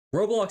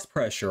Roblox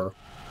Pressure.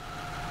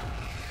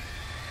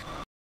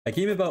 A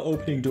game about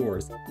opening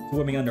doors,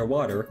 swimming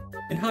underwater,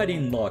 and hiding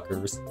in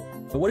lockers.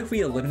 But what if we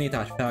eliminate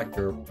that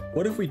factor?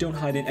 What if we don't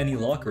hide in any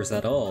lockers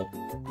at all?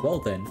 Well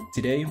then,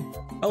 today,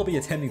 I'll be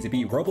attempting to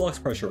beat Roblox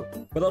Pressure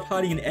without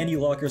hiding in any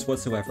lockers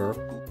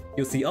whatsoever.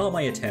 You'll see all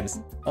my attempts,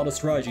 all the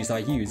strategies I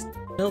used,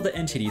 and all the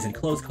entities and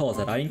close calls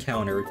that I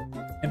encountered.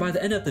 And by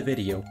the end of the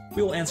video,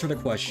 we will answer the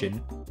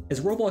question,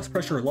 is Roblox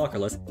Pressure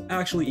lockerless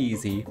actually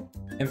easy?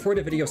 And before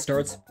the video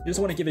starts, I just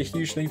want to give a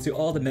huge thanks to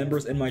all the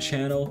members in my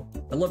channel.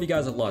 I love you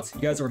guys a lot.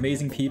 You guys are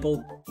amazing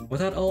people.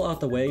 With that all out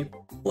the way,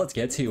 let's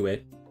get to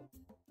it.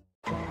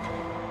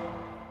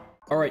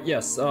 Alright,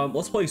 yes,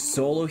 let's play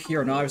solo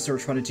here. Now obviously we're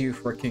trying to do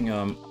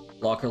freaking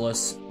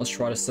lockerless. Let's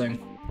try this thing.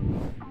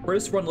 For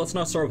this run, let's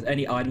not start with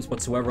any items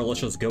whatsoever. Let's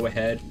just go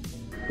ahead.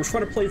 We're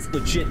trying to play this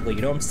legitly,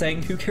 you know what I'm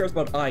saying? Who cares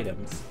about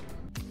items?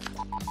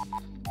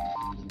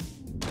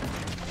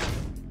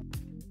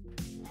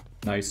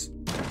 Nice.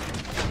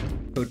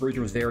 Code Breacher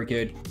was very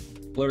good.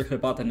 Literally could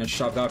have bought that in a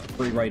shop, got it for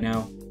free right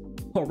now.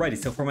 Alrighty,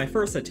 so for my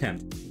first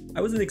attempt,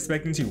 I wasn't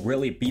expecting to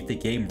really beat the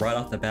game right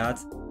off the bat.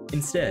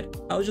 Instead,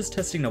 I was just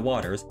testing the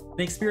waters and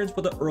experience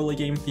what the early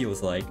game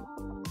feels like.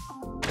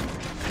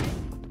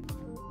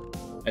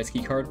 Nice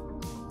key card.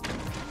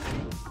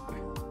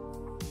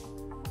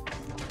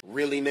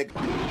 Really, Nick?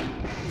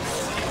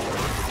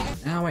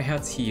 Now I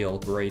had to heal,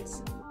 great.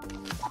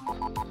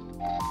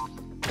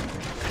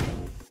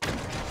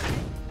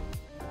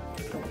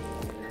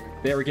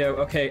 There we go.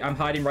 Okay, I'm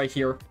hiding right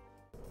here.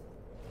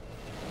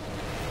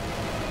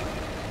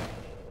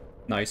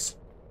 Nice.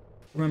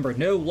 Remember,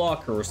 no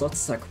lockers.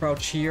 Let's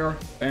crouch here.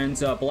 And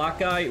black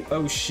guy.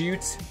 Oh,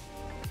 shoot.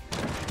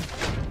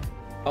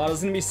 Oh, this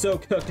is gonna be so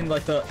cooked in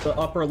like the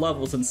upper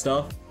levels and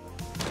stuff.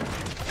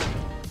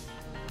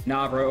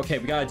 Nah, bro. Okay,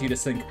 we gotta do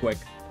this thing quick.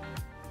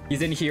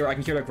 He's in here. I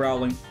can hear the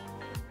growling.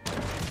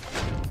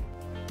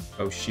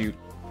 Oh, shoot.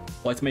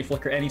 Lights may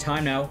flicker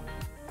anytime now.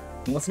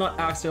 And let's not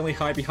accidentally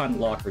hide behind the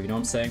locker, you know what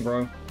I'm saying,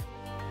 bro?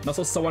 And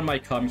also, someone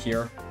might come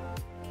here.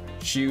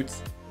 Shoot.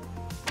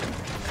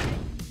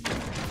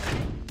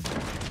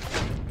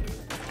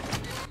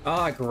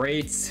 Ah,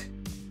 great.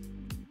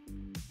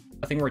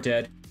 I think we're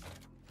dead.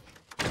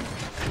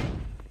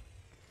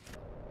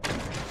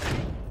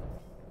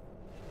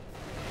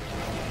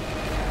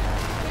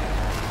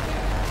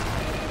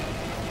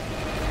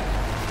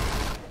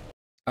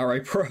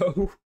 Alright,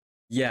 bro.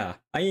 Yeah,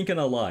 I ain't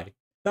gonna lie.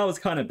 That was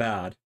kinda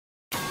bad.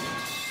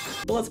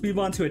 But let's move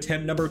on to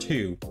attempt number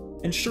 2,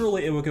 and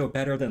surely it will go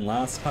better than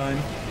last time.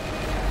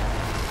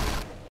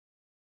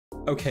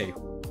 Okay,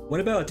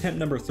 what about attempt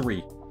number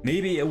 3?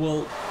 Maybe it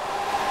will...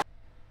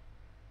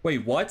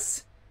 Wait,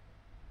 what?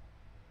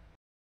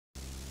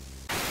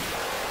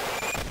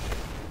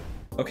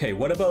 Okay,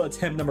 what about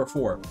attempt number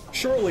 4?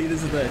 Surely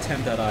this is the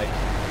attempt that I...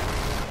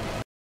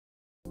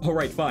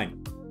 Alright,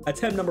 fine.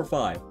 Attempt number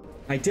 5.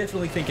 I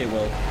definitely think it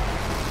will.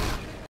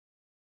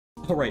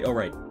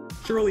 Alright.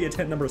 Surely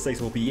attempt number 6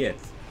 will be it.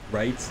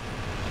 Right?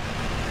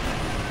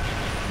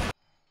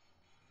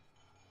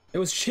 It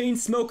was Chain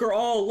Smoker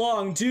all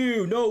along,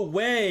 dude! No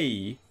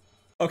way!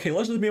 Okay,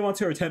 let's just move on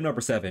to our attempt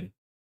number 7.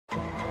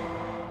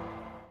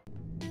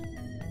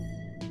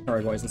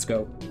 Alright, boys, let's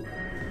go.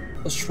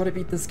 Let's try to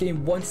beat this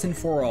game once and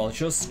for all.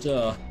 Just,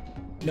 no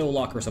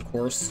lockers, of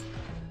course.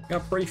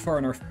 Got pretty far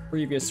in our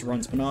previous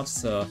runs, but not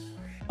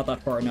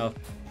that far enough.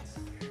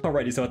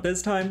 Alrighty, so at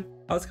this time,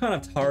 I was kind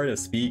of tired of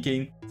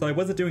speaking, so I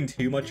wasn't doing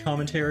too much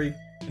commentary.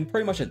 And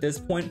pretty much at this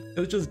point, it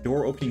was just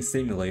door opening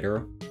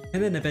simulator.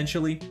 And then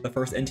eventually, the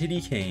first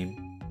entity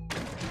came.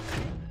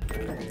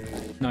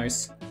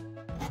 Nice.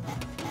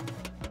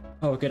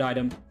 Oh, good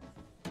item.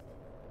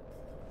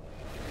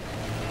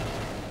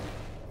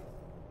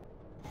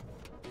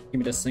 Give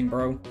me this thing,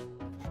 bro.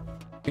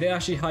 You did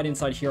actually hide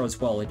inside here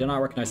as well. I did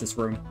not recognize this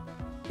room.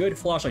 Good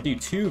flashlight, dude.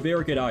 2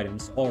 very good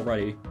items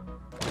already.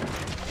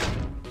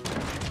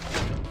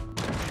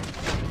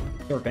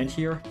 Is there a vent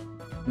here?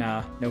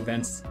 Nah, no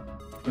vents.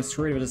 I'm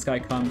screwed if this guy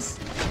comes.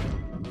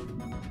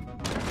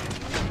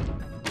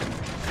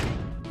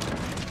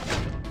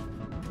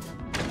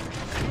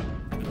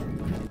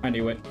 I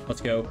knew it. Let's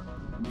go.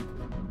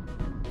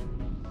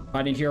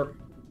 Hiding here.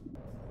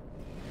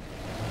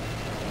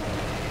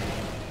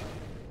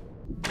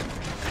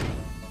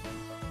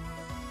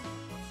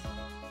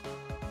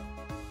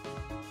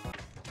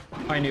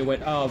 I knew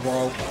it. Oh,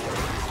 bro.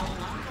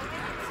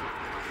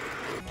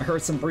 I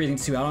heard some breathing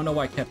too. I don't know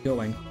why I kept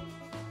going.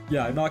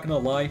 Yeah, I'm not gonna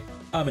lie.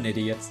 I'm an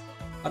idiot.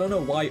 I don't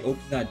know why I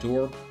opened that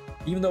door,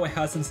 even though I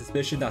had some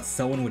suspicion that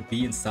someone would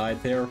be inside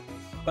there.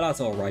 But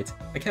that's alright.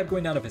 I kept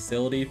going down the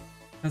facility.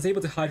 I was able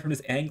to hide from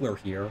this angler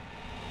here.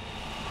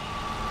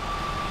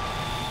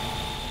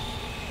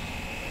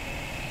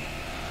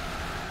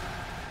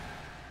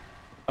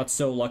 That's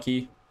so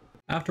lucky.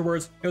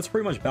 Afterwards, it was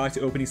pretty much back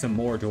to opening some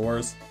more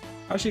doors.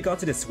 I actually got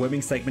to the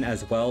swimming segment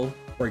as well,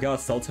 where I got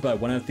assaulted by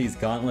one of these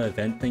gauntlet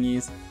event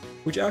thingies,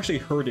 which actually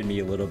hurted me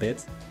a little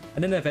bit.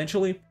 And then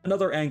eventually,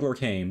 another angler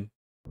came.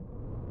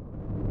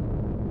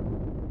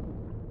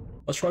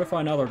 Let's try to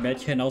find another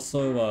medkit and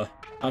also,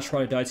 not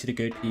try to die to the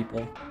good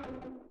people.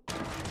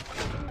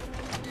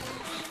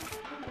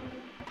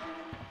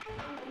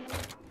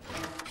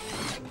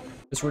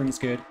 This room is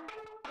good.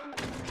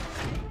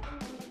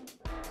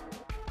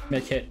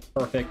 Medkit,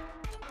 perfect.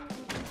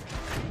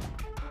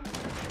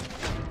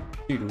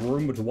 Dude,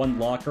 room with one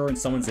locker and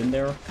someone's in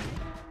there?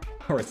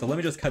 Alright, so let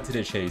me just cut to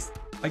the chase.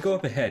 I go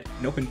up ahead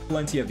and open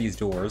plenty of these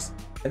doors,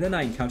 and then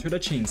I encountered a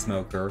chain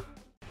smoker.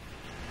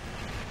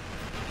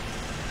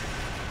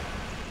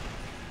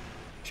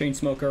 Chain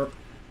smoker.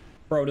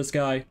 Bro, this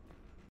guy.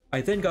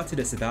 I then got to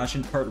the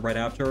Sebastian part right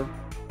after,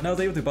 and I was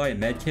able to buy a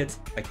medkit,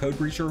 a code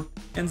breacher,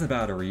 and some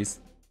batteries.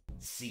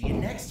 See you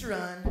next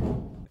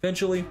run.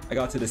 Eventually, I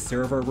got to the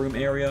server room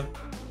area,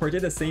 where I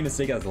did the same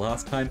mistake as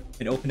last time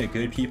and opened a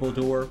good people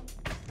door.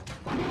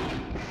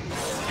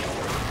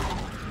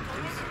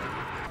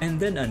 And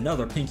then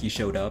another Pinky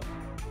showed up.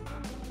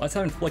 Let's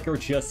haven't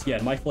flickered just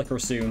yet, might flicker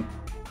soon.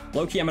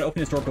 Low-key, I'm gonna open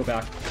his door, go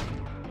back.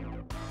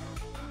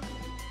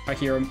 I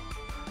hear him.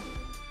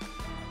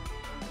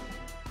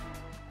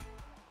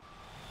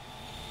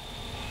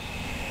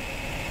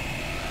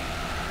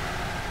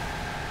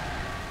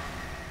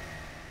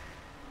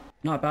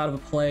 Not bad of a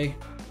play.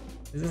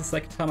 Is this the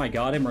second time I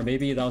got him, or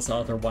maybe that was the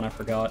other one I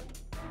forgot?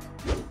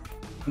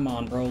 Come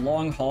on, bro.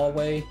 Long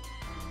hallway.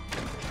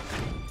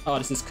 Oh,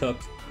 this is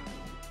cooked.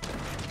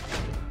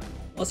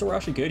 Unless we're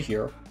actually good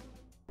here.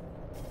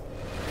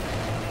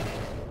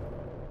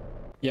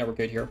 Yeah, we're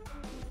good here.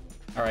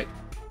 Alright.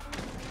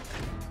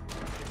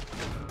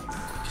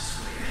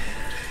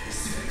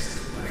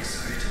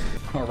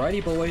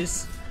 Alrighty,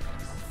 boys.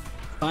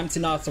 Time to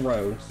not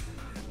throw.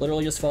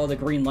 Literally just follow the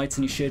green lights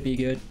and you should be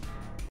good.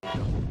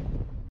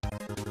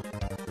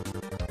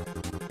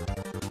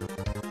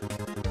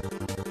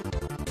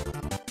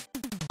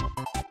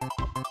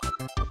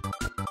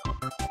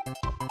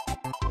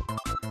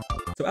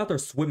 So after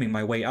swimming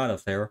my way out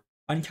of there,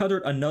 I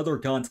encountered another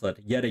gauntlet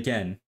yet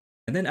again,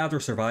 and then after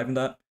surviving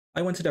that,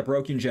 I went to the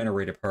broken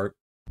generator part.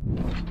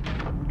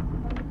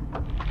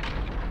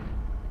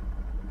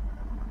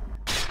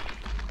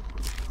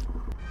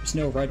 There's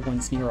no red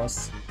ones near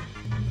us,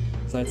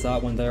 besides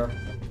that one there.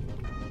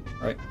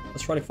 Alright,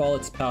 let's try to follow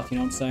its path, you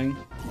know what I'm saying?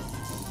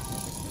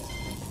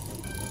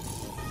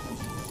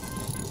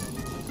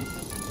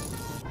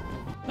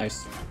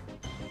 Nice.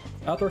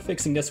 After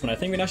fixing this one, I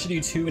think we can actually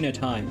do 2 in a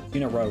time, 2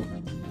 in a row.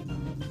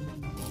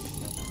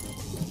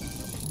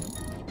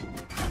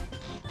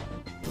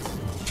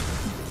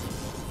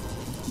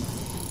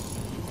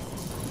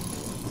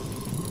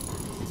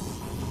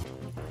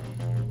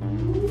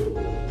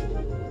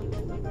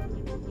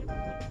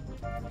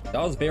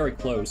 That was very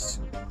close.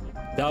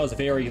 That was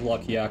very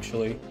lucky,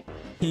 actually.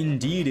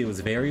 Indeed, it was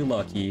very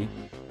lucky.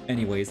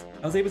 Anyways,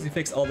 I was able to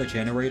fix all the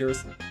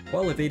generators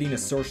while evading a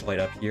searchlight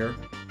up here,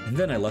 and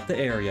then I left the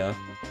area.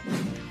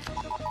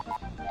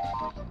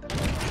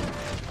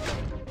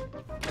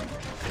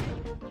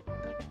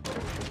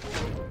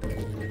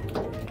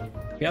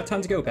 We have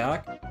time to go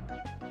back?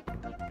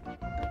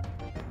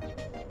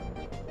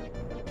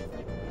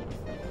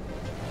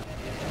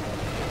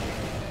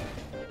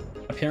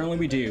 Apparently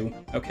we do.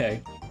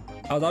 Okay.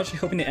 I was actually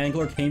hoping the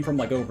angler came from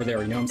like over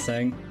there, you know what I'm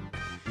saying?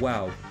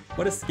 Wow,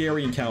 what a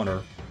scary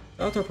encounter.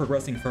 After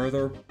progressing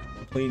further,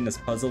 completing this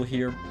puzzle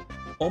here,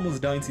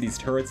 almost dying to these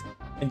turrets,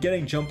 and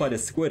getting jumped by the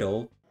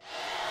squiddle,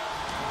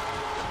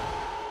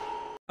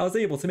 I was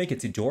able to make it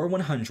to door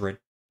 100.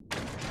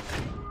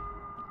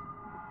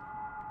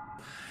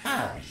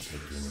 I'll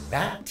take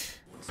that.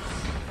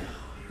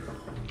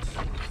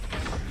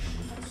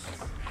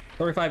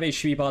 35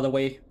 HP, by the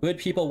way. Good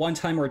people one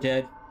time are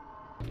dead.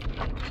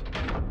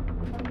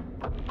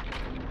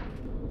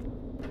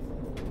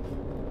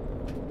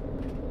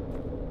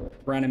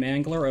 Random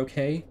angler,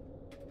 okay.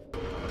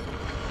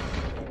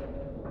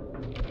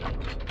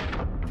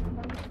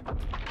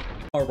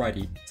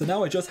 Alrighty, so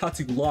now I just had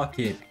to lock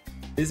in.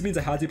 This means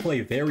I had to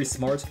play very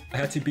smart, I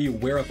had to be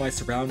aware of my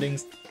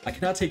surroundings, I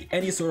cannot take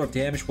any sort of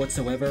damage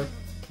whatsoever,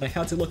 and I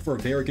had to look for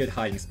very good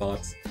hiding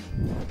spots.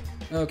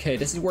 Okay,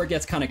 this is where it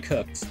gets kinda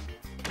cooked.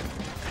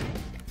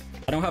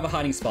 I don't have a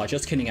hiding spot,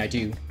 just kidding, I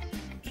do.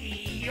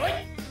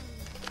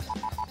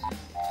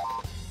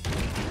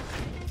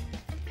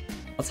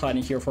 Let's hide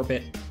in here for a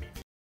bit.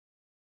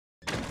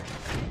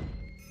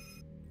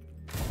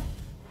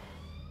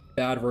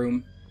 Bad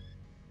room.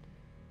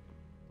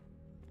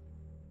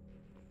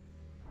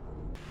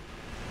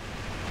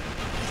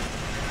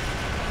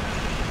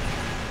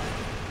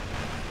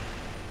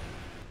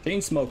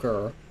 Chain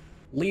smoker,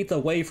 lead the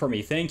way for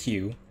me, thank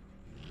you.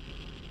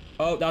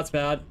 Oh, that's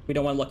bad. We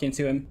don't want to look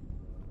into him.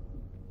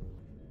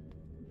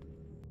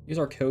 Use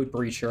our code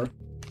breacher.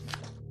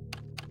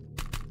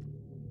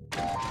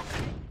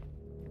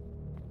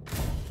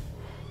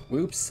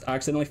 Whoops, I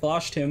accidentally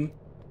flashed him.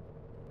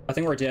 I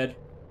think we're dead.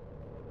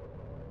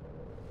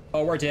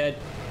 Oh, we're dead.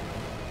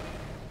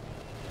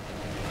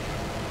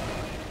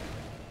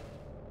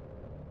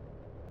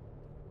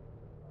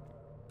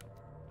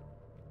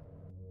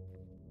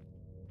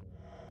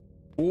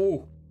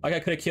 Ooh, that guy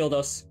could have killed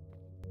us.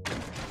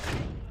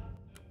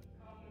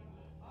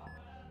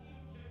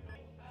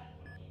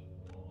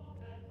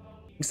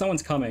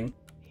 Someone's coming.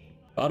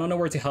 I don't know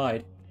where to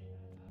hide.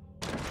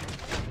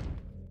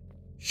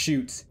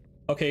 Shoot.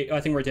 Okay, I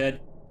think we're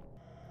dead.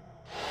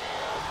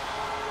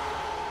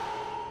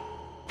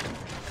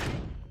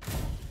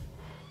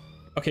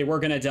 Okay, we're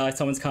gonna die.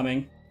 Someone's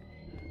coming.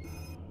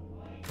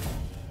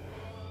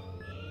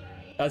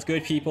 That's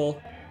good,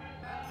 people.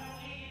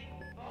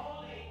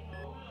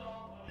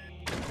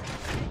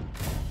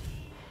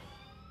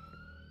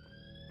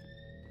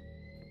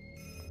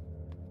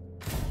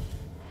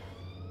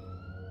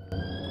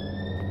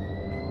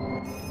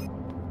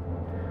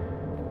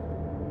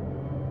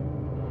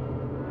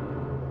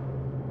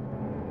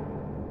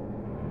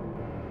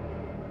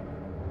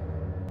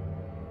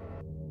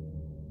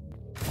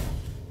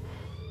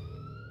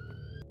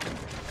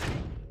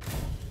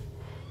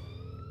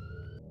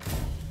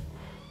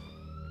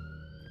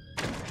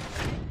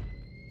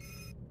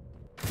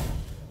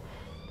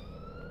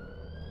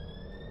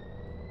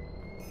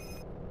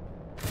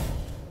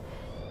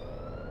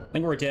 I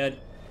think we're dead.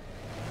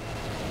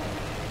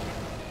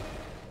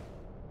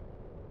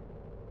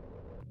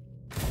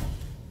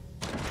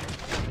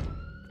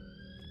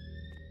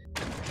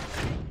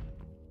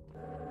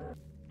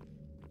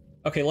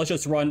 Okay, let's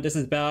just run. This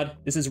is bad.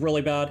 This is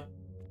really bad.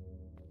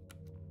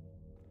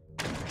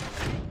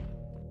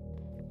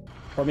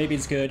 Or maybe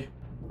it's good.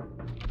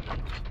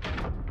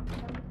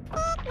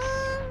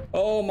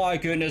 Oh my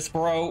goodness,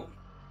 bro.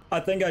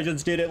 I think I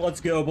just did it. Let's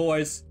go,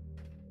 boys.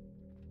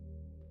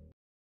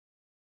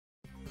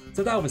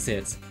 So that was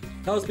it.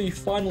 That was me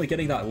finally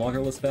getting that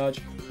lockerless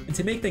badge. And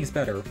to make things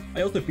better,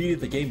 I also beat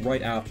the game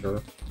right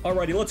after.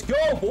 Alrighty, let's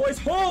go, boys!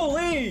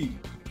 Holy!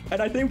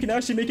 And I think we can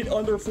actually make it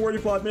under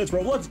 45 minutes,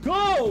 bro. Let's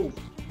go!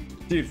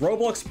 Dude,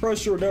 Roblox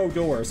pressure, no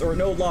doors. Or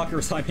no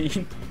lockers, I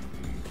mean.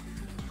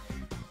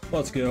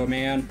 Let's go,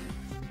 man.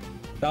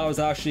 That was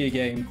actually a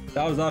game.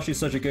 That was actually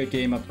such a good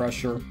game of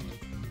pressure.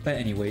 But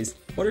anyways,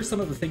 what are some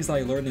of the things that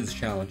I learned in this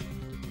challenge?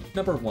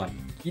 Number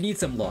 1, you need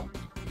some luck.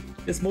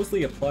 This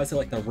mostly applies to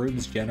like the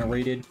rooms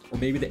generated, or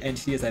maybe the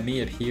entities that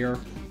may appear.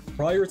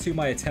 Prior to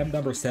my attempt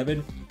number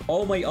 7,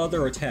 all my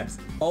other attempts,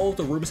 all of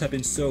the rooms have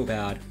been so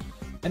bad.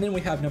 And then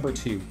we have number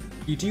 2,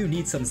 you do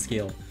need some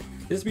skill.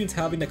 This means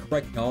having the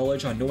correct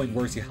knowledge on knowing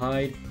where to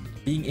hide,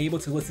 being able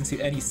to listen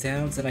to any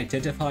sounds and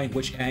identifying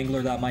which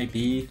angler that might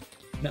be,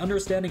 and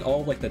understanding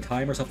all of like the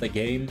timers of the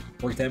game,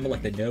 for example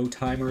like the no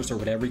timers or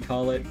whatever you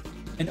call it.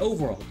 And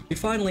overall, we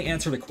finally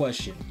answered the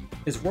question,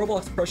 is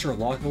Roblox pressure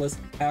lockerless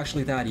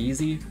actually that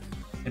easy?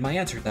 And my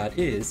answer to that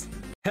is,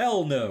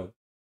 hell no!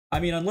 I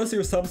mean, unless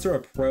you're some sort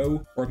of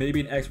pro, or maybe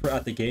an expert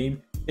at the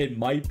game, it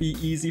might be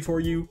easy for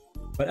you.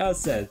 But as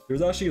said,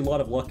 there's actually a lot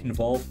of luck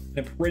involved,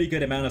 and a pretty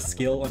good amount of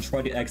skill on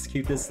trying to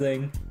execute this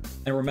thing.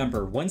 And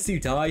remember, once you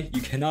die,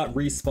 you cannot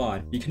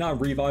respawn, you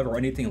cannot revive or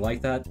anything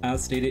like that,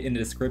 as stated in the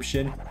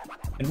description.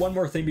 And one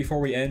more thing before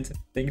we end,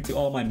 thank you to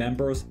all my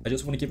members. I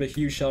just want to give a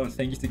huge shout out and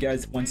thank you to you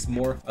guys once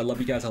more. I love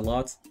you guys a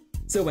lot.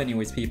 So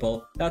anyways,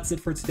 people, that's it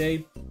for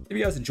today. If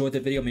you guys enjoyed the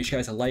video, make sure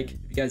you guys a like.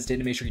 If you guys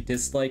didn't, make sure you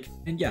dislike.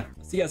 And yeah,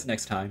 I'll see you guys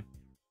next time.